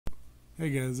Hey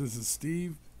guys, this is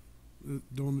Steve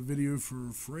doing the video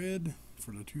for Fred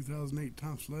for the 2008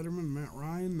 Topps Letterman, Matt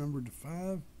Ryan, numbered to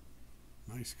 5.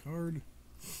 Nice card.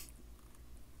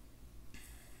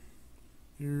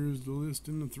 Here's the list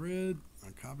in the thread.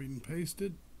 I copied and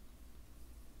pasted.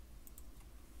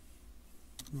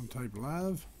 I'm going to type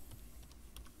live.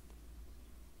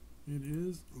 It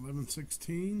is 11/16.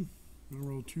 I'm going to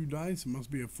roll 2 dice. It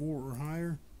must be a 4 or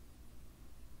higher.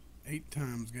 8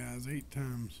 times, guys, 8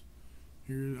 times.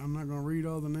 Here, I'm not going to read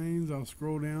all the names. I'll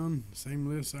scroll down. Same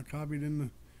list I copied in the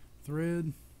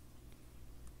thread.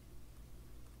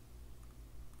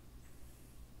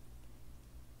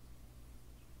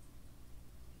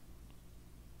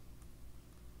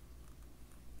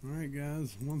 Alright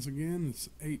guys, once again, it's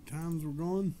 8 times we're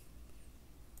going.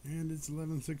 And it's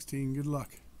 11/16. Good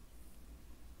luck.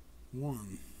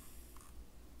 1,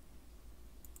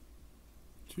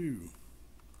 2,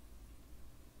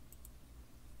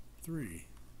 3,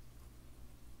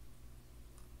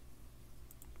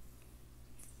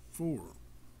 4,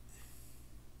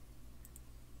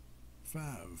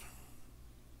 5,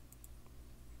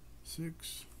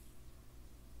 6,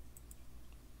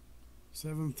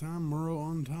 7th time, Merle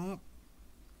on top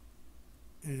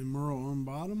and Merle on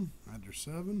bottom after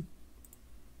 7.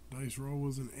 Dice roll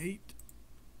was an 8,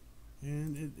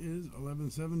 and it is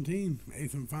 11/17.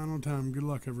 8th and final time. Good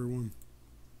luck, everyone.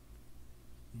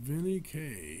 Vinny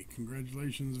K.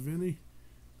 Congratulations, Vinny.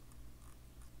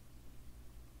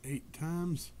 8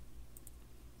 times.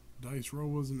 Dice roll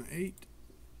was an 8.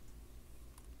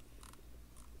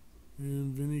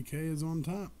 And Vinny K is on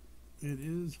top. It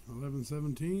is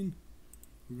 11/17.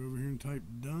 We'll go over here and type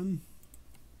done.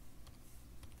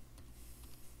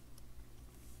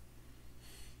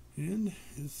 And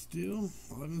it's still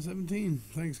 11/17.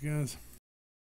 Thanks, guys.